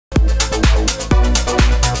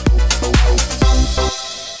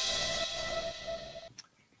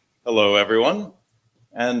Hello, everyone,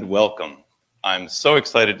 and welcome. I'm so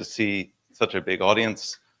excited to see such a big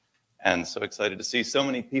audience and so excited to see so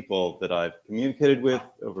many people that I've communicated with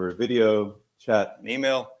over video, chat, and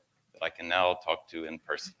email that I can now talk to in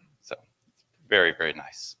person. So it's very, very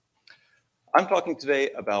nice. I'm talking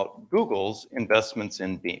today about Google's investments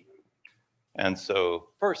in Beam. And so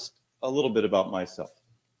first, a little bit about myself.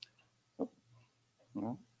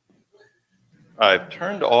 I've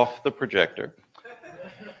turned off the projector.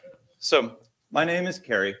 So my name is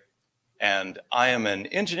Kerry, and I am an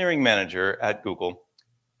engineering manager at Google.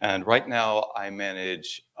 And right now I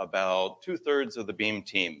manage about 2/3 of the Beam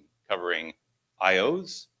team, covering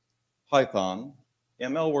IOs, Python,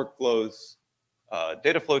 ML workflows,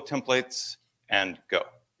 data flow templates, and Go.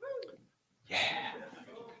 Yeah.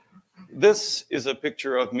 This is a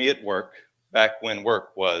picture of me at work back when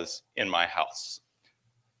work was in my house.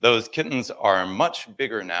 Those kittens are much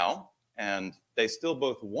bigger now, and they still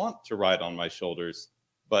both want to ride on my shoulders,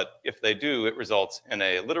 but if they do, it results in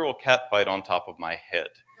a literal cat fight on top of my head.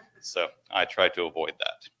 So I try to avoid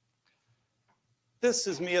that. This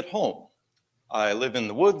is me at home. I live in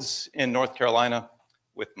the woods in North Carolina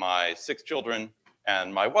with my 6 children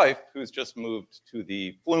and my wife, who's just moved to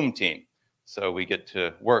the Flume team. So we get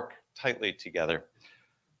to work tightly together.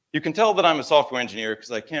 You can tell that I'm a software engineer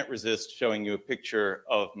because I can't resist showing you a picture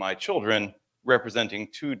of my children representing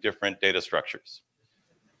 2 different data structures.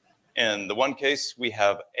 In the one case, we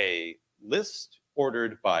have a list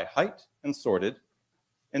ordered by height and sorted.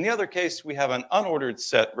 In the other case, we have an unordered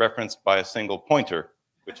set referenced by a single pointer,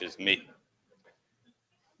 which is me.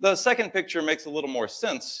 The second picture makes a little more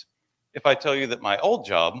sense if I tell you that my old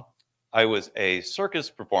job, I was a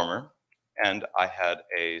circus performer, and I had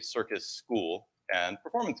a circus school and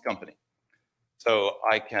performance company. So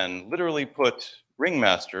I can literally put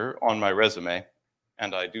ringmaster on my resume,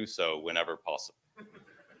 and I do so whenever possible.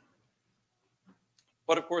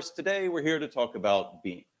 But of course, today we're here to talk about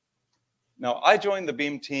Beam. Now, I joined the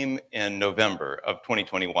Beam team in November of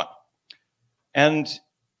 2021, and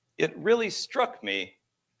it really struck me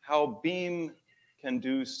how Beam can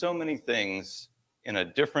do so many things in a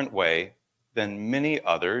different way than many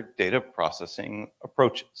other data processing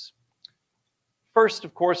approaches. First,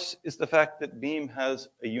 of course, is the fact that Beam has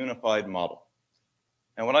a unified model.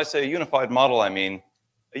 And when I say a unified model, I mean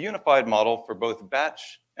a unified model for both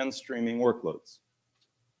batch and streaming workloads.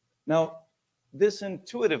 Now, this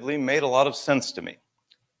intuitively made a lot of sense to me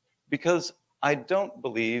because I don't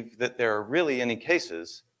believe that there are really any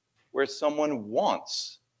cases where someone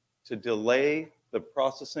wants to delay the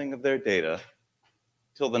processing of their data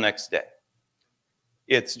till the next day.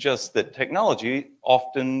 It's just that technology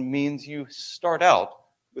often means you start out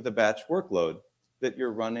with a batch workload that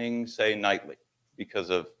you're running, say, nightly because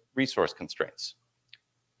of resource constraints.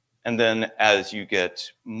 And then as you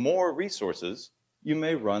get more resources, you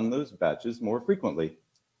may run those batches more frequently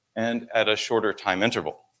and at a shorter time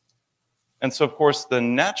interval. And so, of course, the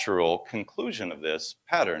natural conclusion of this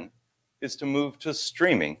pattern is to move to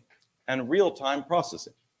streaming and real-time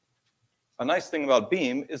processing. A nice thing about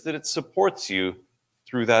Beam is that it supports you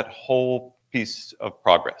through that whole piece of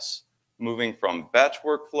progress, moving from batch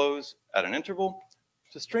workflows at an interval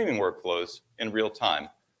to streaming workflows in real time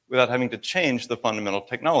without having to change the fundamental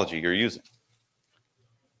technology you're using.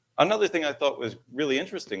 Another thing I thought was really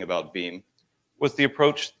interesting about Beam was the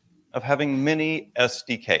approach of having many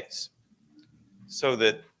SDKs. So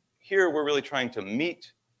that here we're really trying to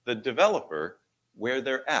meet the developer where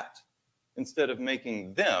they're at, instead of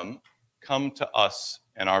making them come to us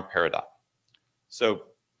in our paradigm. So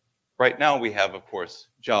right now we have, of course,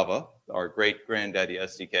 Java, our great granddaddy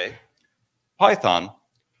SDK, Python,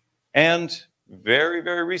 and very,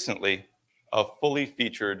 very recently, a fully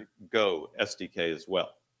featured Go SDK as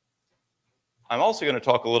well. I'm also going to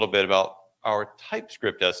talk a little bit about our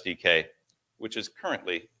TypeScript SDK, which is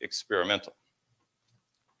currently experimental.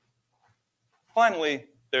 Finally,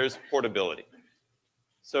 there's portability.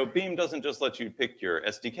 So Beam doesn't just let you pick your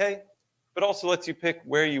SDK, but also lets you pick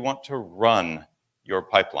where you want to run your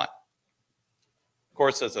pipeline. Of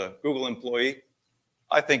course, as a Google employee,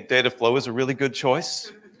 I think Dataflow is a really good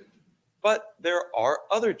choice, but there are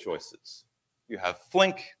other choices. You have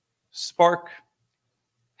Flink, Spark,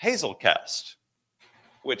 Hazelcast,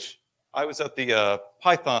 which I was at the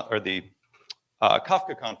Python or the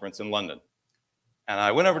Kafka conference in London, and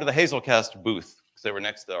I went over to the Hazelcast booth because they were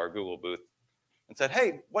next to our Google booth and said,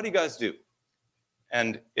 "Hey, what do you guys do?"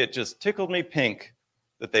 And it just tickled me pink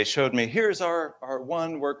that they showed me, here's our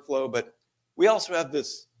one workflow, but we also have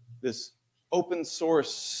this open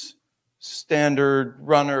source standard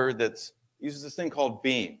runner that uses this thing called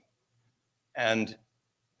Beam. And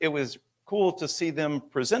it was cool to see them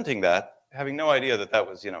presenting that, having no idea that that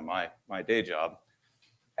was, my day job,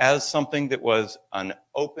 as something that was an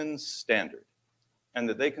open standard, and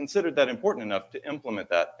that they considered that important enough to implement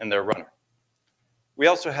that in their runner. We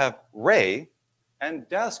also have Ray and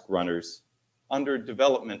Dask runners under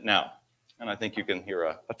development now. And I think you can hear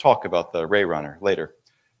a talk about the Ray runner later.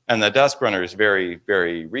 And the Dask runner is very,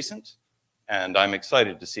 very recent, and I'm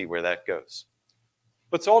excited to see where that goes.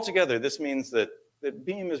 But so altogether, this means that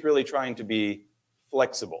Beam is really trying to be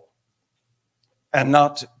flexible and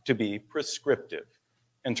not to be prescriptive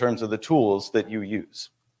in terms of the tools that you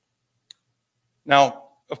use. Now,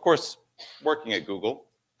 of course, working at Google,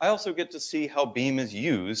 I also get to see how Beam is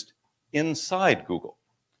used inside Google.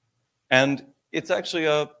 And it's actually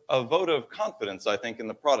a vote of confidence, I think, in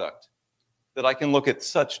the product, that I can look at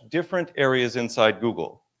such different areas inside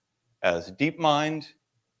Google as DeepMind,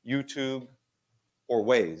 YouTube, or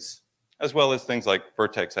Waze, as well as things like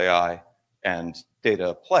Vertex AI and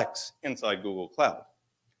Dataplex inside Google Cloud.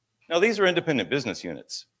 Now, these are independent business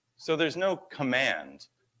units, so there's no command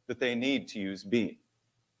that they need to use Beam.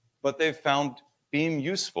 But they've found Beam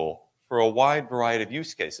useful for a wide variety of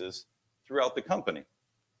use cases throughout the company.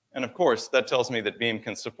 And of course, that tells me that Beam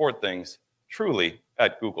can support things truly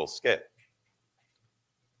at Google scale.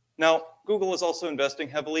 Now, Google is also investing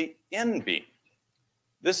heavily in Beam.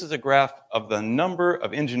 This is a graph of the number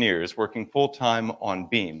of engineers working full-time on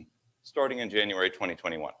Beam starting in January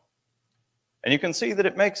 2021. And you can see that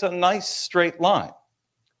it makes a nice straight line.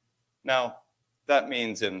 Now, that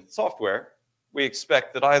means in software, we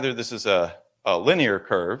expect that either this is a linear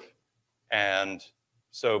curve, and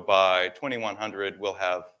so by 2100, we'll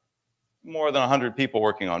have more than 100 people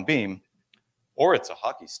working on Beam, or it's a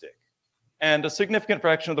hockey stick. And a significant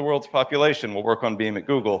fraction of the world's population will work on Beam at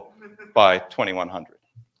Google by 2100.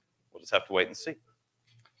 We'll just have to wait and see.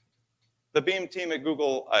 The Beam team at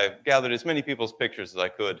Google, I've gathered as many people's pictures as I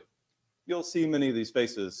could. You'll see many of these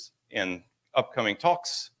faces in upcoming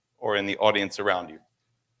talks or in the audience around you.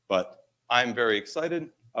 But I'm very excited.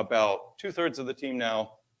 About 2/3 of the team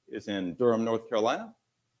now is in Durham, North Carolina,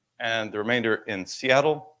 and the remainder in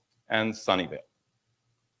Seattle and Sunnyvale.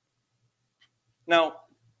 Now,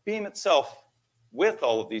 Beam itself, with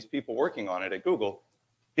all of these people working on it at Google,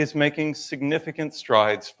 is making significant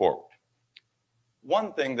strides forward.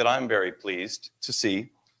 One thing that I'm very pleased to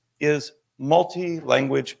see is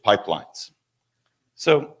multi-language pipelines.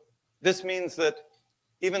 So this means that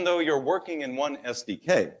even though you're working in one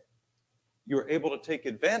SDK, you're able to take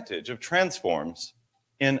advantage of transforms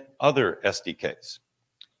in other SDKs.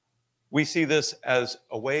 We see this as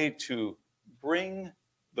a way to bring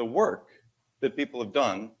the work that people have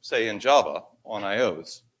done, say in Java on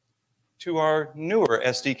IOs, to our newer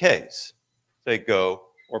SDKs, say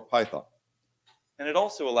Go or Python. And it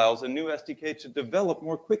also allows a new SDK to develop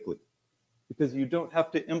more quickly because you don't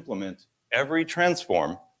have to implement every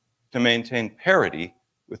transform to maintain parity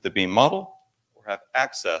with the Beam model or have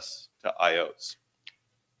access to IOs.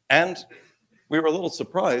 And we were a little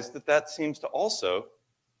surprised that that seems to also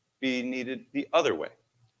be needed the other way.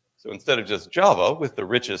 So instead of just Java with the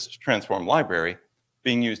richest transform library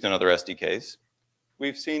being used in other SDKs,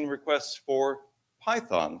 we've seen requests for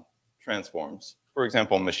Python transforms, for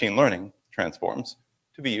example, machine learning transforms,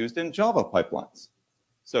 to be used in Java pipelines.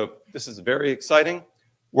 So this is very exciting.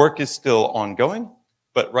 Work is still ongoing,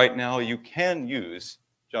 but right now you can use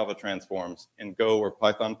Java transforms in Go or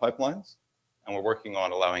Python pipelines, and we're working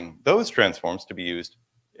on allowing those transforms to be used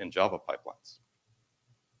in Java pipelines.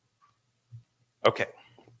 Okay.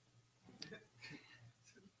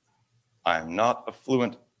 I'm not a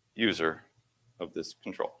fluent user of this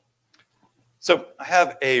control. So I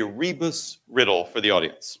have a rebus riddle for the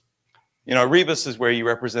audience. You know, a rebus is where you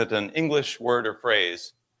represent an English word or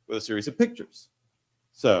phrase with a series of pictures.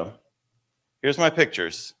 So here's my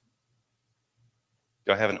pictures.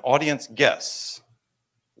 Do I have an audience guess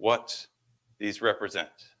what these represent?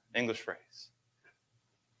 English phrase.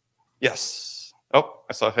 Yes. Oh,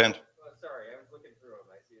 I saw a hand. Sorry, I was looking through them.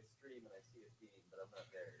 I see a stream and I see a beam, but I'm not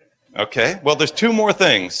there. Okay, well, there's two more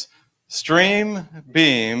things. Stream,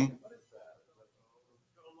 beam.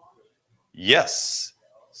 Yes.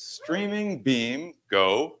 Streaming, beam,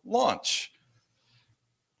 go, launch.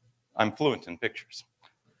 I'm fluent in pictures.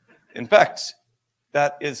 In fact,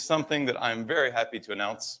 that is something that I'm very happy to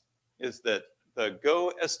announce, is that the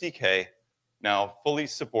Go SDK now fully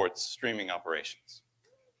supports streaming operations.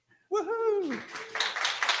 Woohoo!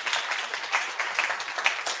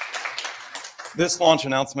 This launch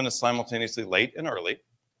announcement is simultaneously late and early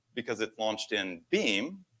because it launched in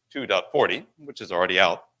Beam 2.40, which is already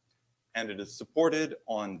out, and it is supported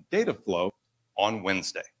on Dataflow on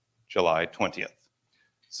Wednesday, July 20th.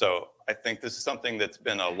 So I think this is something that's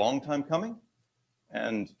been a long time coming,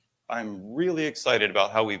 and I'm really excited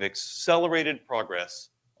about how we've accelerated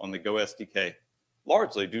progress on the Go SDK,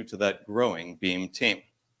 largely due to that growing Beam team.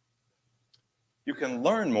 You can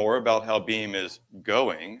learn more about how Beam is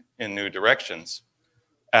going in new directions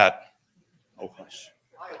at, oh hush,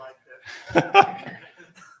 I like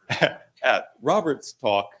it. At Robert's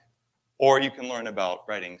talk, or you can learn about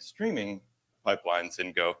writing streaming pipelines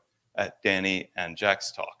in Go at Danny and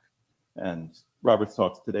Jack's talk. And Robert's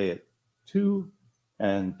talk's today at 2,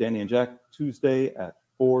 and Danny and Jack Tuesday at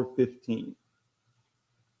 4:15.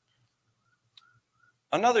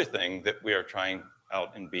 Another thing that we are trying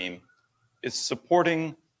out in Beam is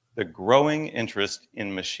supporting the growing interest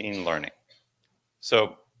in machine learning.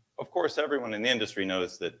 So, of course, everyone in the industry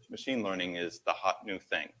knows that machine learning is the hot new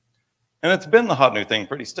thing. And it's been the hot new thing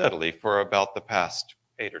pretty steadily for about the past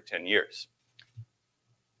 8 or 10 years.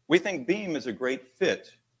 We think Beam is a great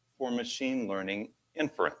fit for machine learning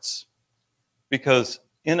inference, because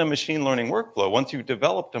in a machine learning workflow, once you've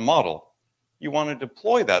developed a model, you want to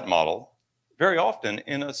deploy that model very often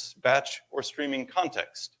in a batch or streaming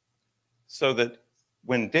context, so that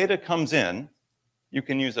when data comes in, you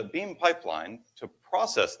can use a Beam pipeline to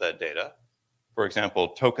process that data, for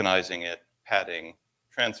example, tokenizing it, padding,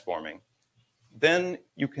 transforming. Then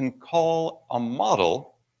you can call a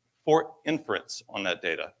model for inference on that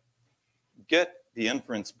data, get the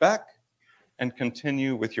inference back, and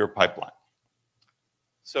continue with your pipeline.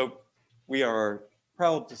 So we are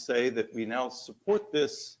proud to say that we now support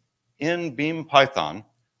this in Beam Python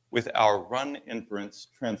with our run inference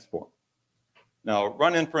transform. Now,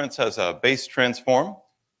 run inference has a base transform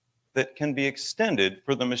that can be extended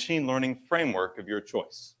for the machine learning framework of your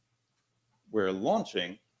choice. We're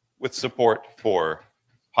launching with support for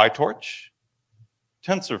PyTorch,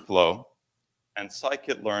 TensorFlow, and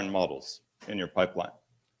scikit-learn models in your pipeline.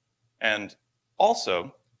 And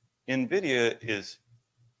also, NVIDIA is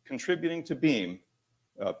contributing to Beam,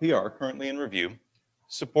 PR currently in review,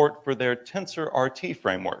 support for their TensorRT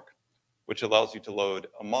framework, which allows you to load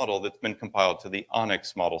a model that's been compiled to the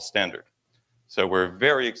ONNX model standard. So we're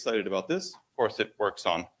very excited about this. Of course, it works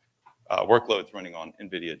on workloads running on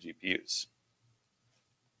NVIDIA GPUs.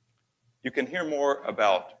 You can hear more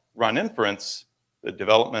about run inference, the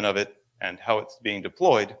development of it, and how it's being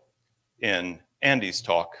deployed in Andy's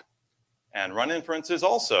talk. And run inference is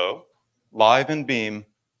also live in Beam,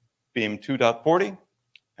 Beam 2.40,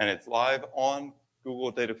 and it's live on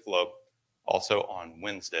Google Dataflow also on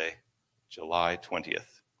Wednesday, July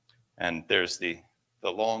 20th. And there's the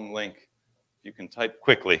long link. You can type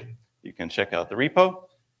quickly. You can check out the repo.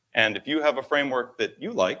 And if you have a framework that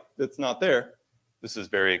you like that's not there, this is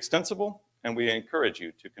very extensible, and we encourage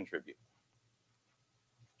you to contribute.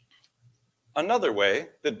 Another way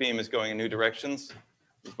that Beam is going in new directions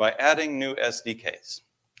is by adding new SDKs.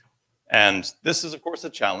 And this is, of course, a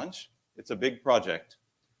challenge. It's a big project.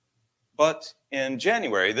 But in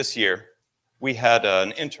January this year, we had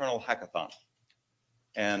an internal hackathon.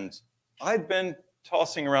 And I'd been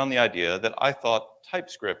tossing around the idea that I thought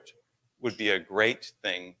TypeScript would be a great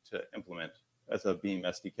thing to implement as a Beam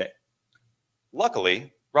SDK.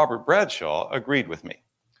 Luckily, Robert Bradshaw agreed with me.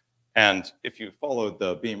 And if you followed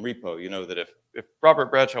the Beam repo, you know that if Robert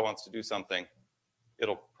Bradshaw wants to do something,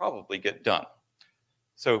 it'll probably get done.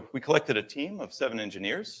 So we collected a team of 7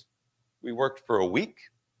 engineers. We worked for a week.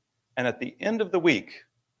 And at the end of the week,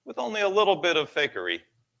 with only a little bit of fakery,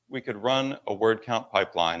 we could run a word count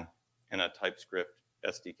pipeline in a TypeScript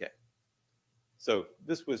SDK. So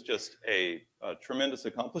this was just a tremendous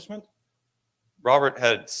accomplishment. Robert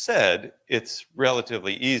had said it's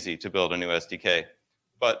relatively easy to build a new SDK,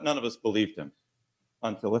 but none of us believed him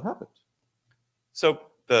until it happened. So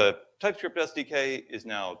the TypeScript SDK is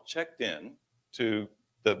now checked in to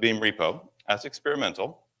the Beam repo as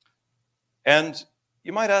experimental. And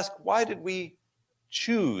you might ask, why did we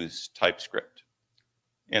choose TypeScript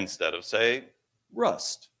instead of, say,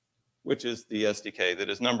 Rust, which is the SDK that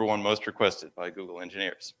is #1 most requested by Google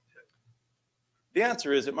engineers? The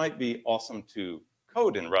answer is it might be awesome to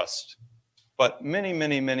code in Rust, but many,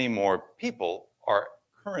 many, many more people are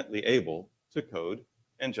currently able to code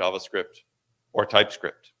in JavaScript or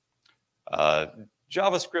TypeScript.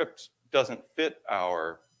 JavaScript doesn't fit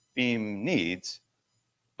our Beam needs,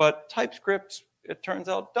 but TypeScript, it turns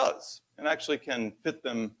out, does, and actually can fit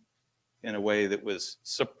them in a way that was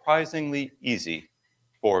surprisingly easy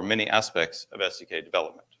for many aspects of SDK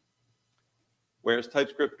development. Where's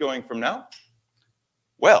TypeScript going from now?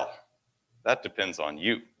 Well, that depends on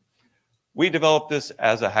you. We developed this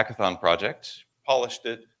as a hackathon project, polished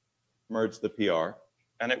it, merged the PR,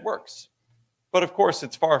 and it works. But of course,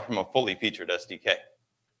 it's far from a fully featured SDK.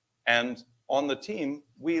 And on the team,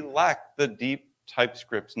 we lack the deep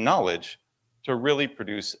TypeScript knowledge to really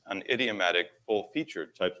produce an idiomatic,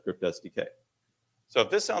 full-featured TypeScript SDK. So if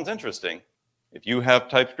this sounds interesting, if you have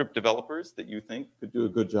TypeScript developers that you think could do a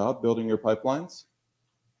good job building your pipelines,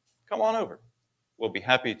 come on over. We'll be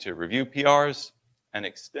happy to review PRs and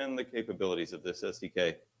extend the capabilities of this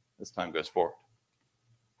SDK as time goes forward.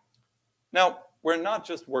 Now, we're not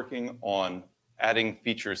just working on adding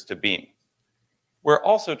features to Beam. We're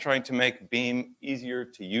also trying to make Beam easier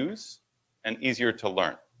to use and easier to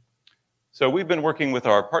learn. So we've been working with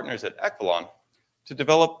our partners at Aquilon to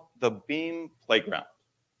develop the Beam Playground.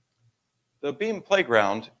 The Beam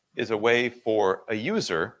Playground is a way for a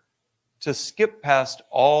user to skip past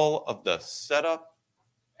all of the setup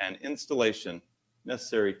and installation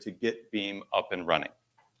necessary to get Beam up and running.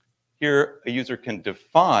 Here, a user can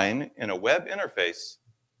define in a web interface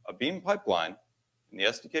a Beam pipeline in the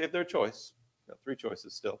SDK of their choice. Got 3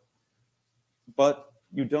 choices still. But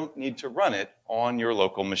you don't need to run it on your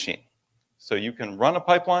local machine. So you can run a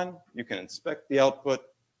pipeline, you can inspect the output,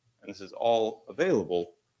 and this is all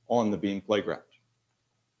available on the Beam Playground.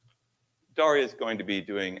 Daria is going to be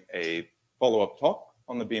doing a follow-up talk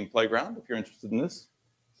on the Beam Playground. If you're interested in this,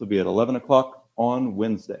 this will be at 11 o'clock on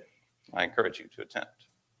Wednesday. I encourage you to attend.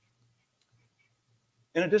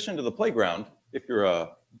 In addition to the Playground, if you're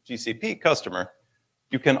a GCP customer,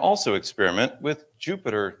 you can also experiment with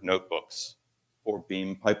Jupyter notebooks for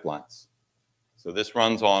Beam pipelines. So this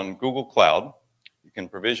runs on Google Cloud. You can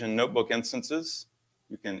provision notebook instances.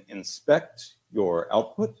 You can inspect your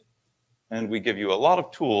output. And we give you a lot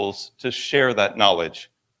of tools to share that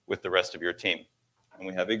knowledge with the rest of your team. And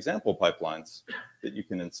we have example pipelines that you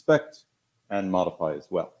can inspect and modify as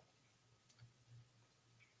well.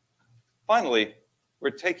 Finally, we're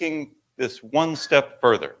taking this one step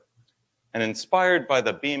further. And inspired by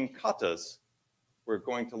the Beam katas, we're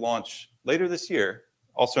going to launch later this year,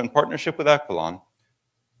 also in partnership with Aquilon,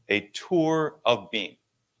 a tour of Beam,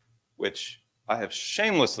 which I have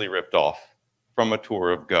shamelessly ripped off from a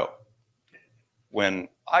tour of Go. When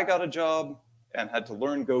I got a job and had to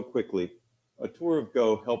learn Go quickly, a tour of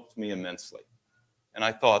Go helped me immensely. And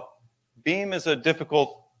I thought, Beam is a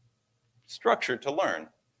difficult structure to learn,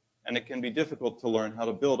 and it can be difficult to learn how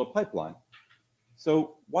to build a pipeline.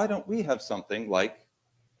 So why don't we have something like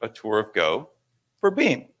a tour of Go for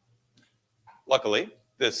Beam? Luckily,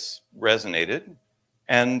 this resonated,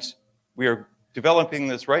 and we are developing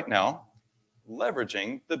this right now,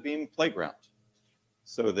 leveraging the Beam Playground,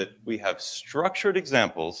 so that we have structured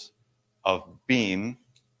examples of Beam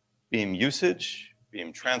usage,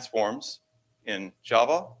 Beam transforms in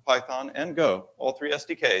Java, Python, and Go, all 3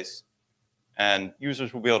 SDKs, and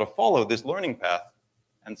users will be able to follow this learning path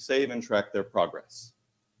and save and track their progress.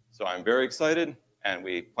 So I'm very excited, and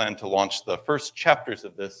we plan to launch the first chapters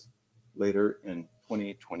of this later in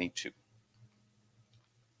 2022.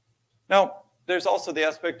 Now, there's also the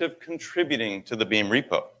aspect of contributing to the Beam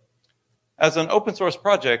repo. As an open source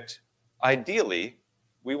project, ideally,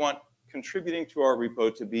 we want contributing to our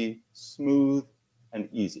repo to be smooth and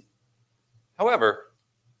easy. However,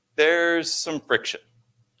 there's some friction.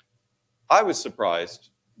 I was surprised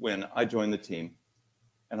when I joined the team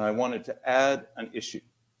and I wanted to add an issue,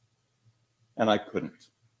 and I couldn't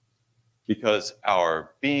because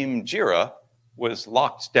our Beam Jira was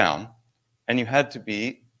locked down, and you had to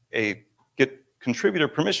get contributor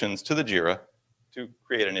permissions to the Jira to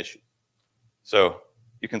create an issue. So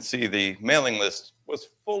you can see the mailing list was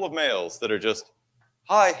full of mails that are just,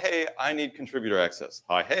 hi, hey, I need contributor access.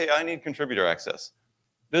 Hi, hey, I need contributor access.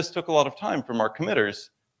 This took a lot of time from our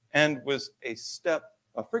committers and was a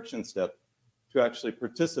friction step to actually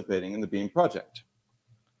participating in the Beam project.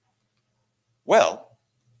 Well,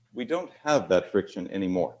 we don't have that friction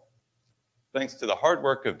anymore. Thanks to the hard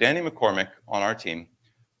work of Danny McCormick on our team,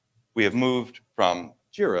 we have moved from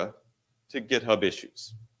Jira to GitHub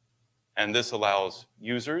issues. And this allows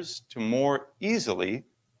users to more easily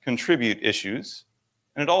contribute issues,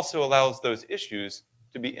 and it also allows those issues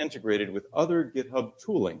to be integrated with other GitHub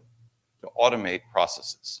tooling to automate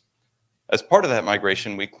processes. As part of that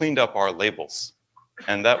migration, we cleaned up our labels,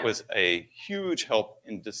 and that was a huge help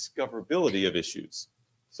in discoverability of issues.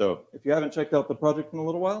 So if you haven't checked out the project in a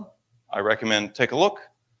little while, I recommend take a look,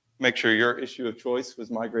 make sure your issue of choice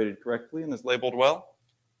was migrated correctly and is labeled well,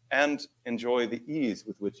 and enjoy the ease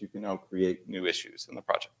with which you can now create new issues in the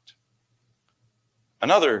project.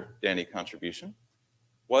 Another Danny contribution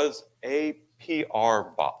was a PR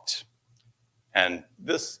bot. And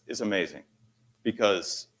this is amazing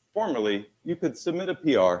because formerly you could submit a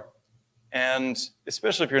PR, and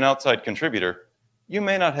especially if you're an outside contributor, you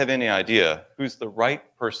may not have any idea who's the right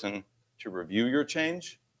person to review your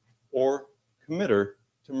change or committer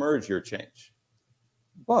to merge your change.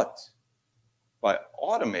 But by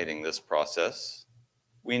automating this process,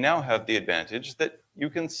 we now have the advantage that you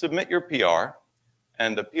can submit your PR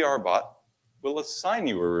and the PR bot will assign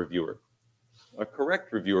you a reviewer, a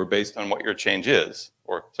correct reviewer based on what your change is,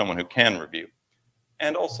 or someone who can review,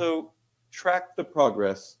 and also track the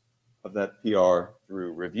progress of that PR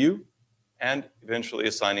through review and eventually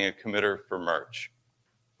assigning a committer for merge.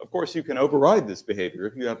 Of course, you can override this behavior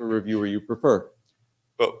if you have a reviewer you prefer,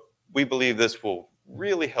 but we believe this will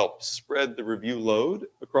really help spread the review load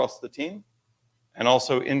across the team and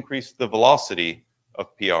also increase the velocity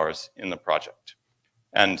of PRs in the project.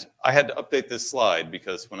 And I had to update this slide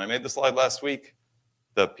because when I made the slide last week,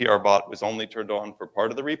 the PR bot was only turned on for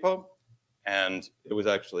part of the repo, and it was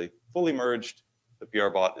actually fully merged. The PR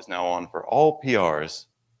bot is now on for all PRs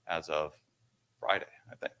as of Friday,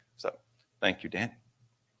 I think. So thank you, Danny.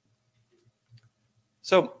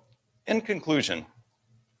 So in conclusion,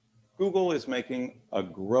 Google is making a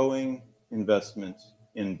growing investment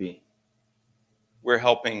in Beam. We're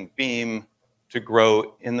helping Beam to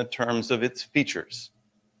grow in the terms of its features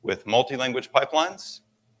with multi-language pipelines,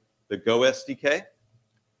 the Go SDK,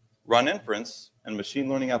 run inference and machine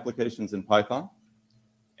learning applications in Python,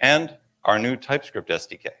 and our new TypeScript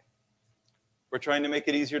SDK. We're trying to make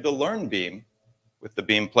it easier to learn Beam with the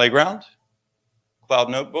Beam Playground, cloud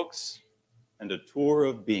notebooks, and a tour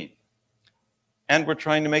of Beam. And we're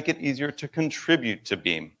trying to make it easier to contribute to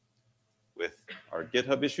Beam with our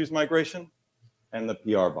GitHub issues migration and the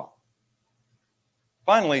PR bot.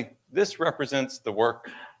 Finally, this represents the work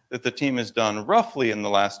that the team has done roughly in the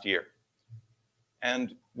last year.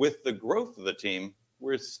 And with the growth of the team,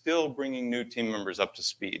 we're still bringing new team members up to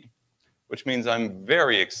speed, which means I'm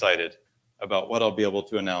very excited about what I'll be able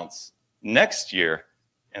to announce next year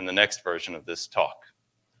in the next version of this talk.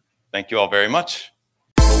 Thank you all very much.